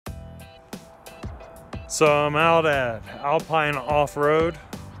So I'm out at Alpine Offroad,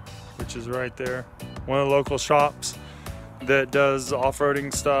 which is right there. One of the local shops that does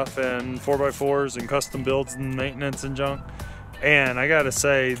off-roading stuff and 4x4s and custom builds and maintenance and junk. And I gotta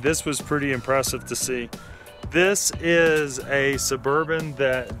say, this was pretty impressive to see. This is a Suburban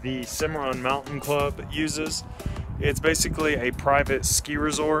that the Cimarron Mountain Club uses. It's basically a private ski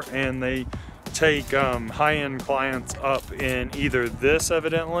resort, and they take high-end clients up in either this,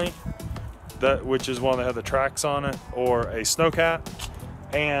 evidently, which is one that had the tracks on it, or a snowcat.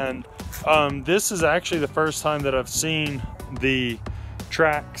 And this is actually the first time that I've seen the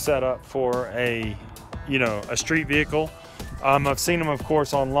track set up for a street vehicle. I've seen them, of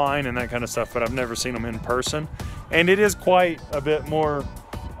course, online and that kind of stuff, but I've never seen them in person. And it is quite a bit more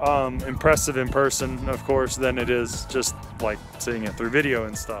impressive in person, of course, than it is just like seeing it through video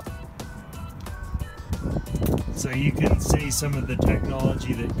and stuff. So you can see some of the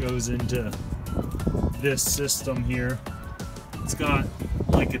technology that goes into this system here. It's got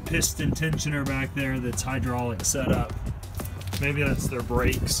like a piston tensioner back there that's hydraulic setup. Maybe that's their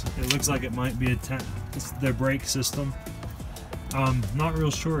brakes. It looks like it might be their brake system. Not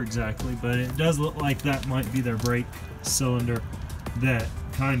real sure exactly, but it does look like that might be their brake cylinder that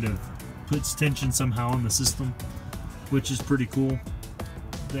kind of puts tension somehow in the system, which is pretty cool.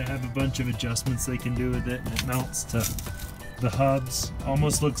 They have a bunch of adjustments they can do with it, and it mounts to the hubs.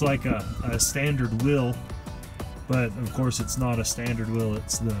 Almost looks like a standard wheel, but of course it's not a standard wheel.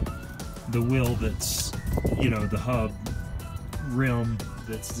 It's the wheel that's, the hub rim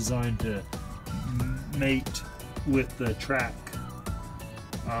that's designed to mate with the track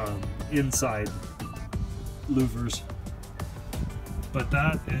inside louvers. But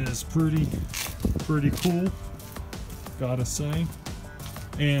that is pretty cool, gotta say.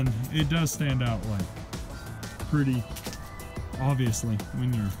 And it does stand out like pretty obviously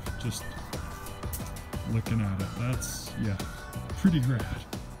when you're just looking at it. That's, yeah, pretty rad.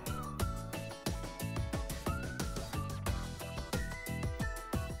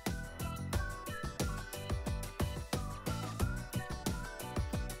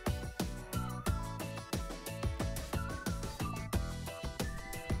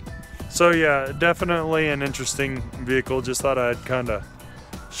 So yeah, definitely an interesting vehicle. Just thought I'd kind of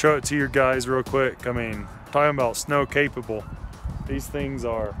show it to you guys real quick. I mean, talking about snow capable, these things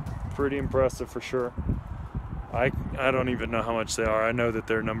are pretty impressive for sure. I don't even know how much they are. I know that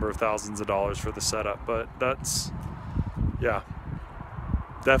they're a number of thousands of dollars for the setup, but that's, yeah,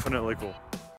 definitely cool.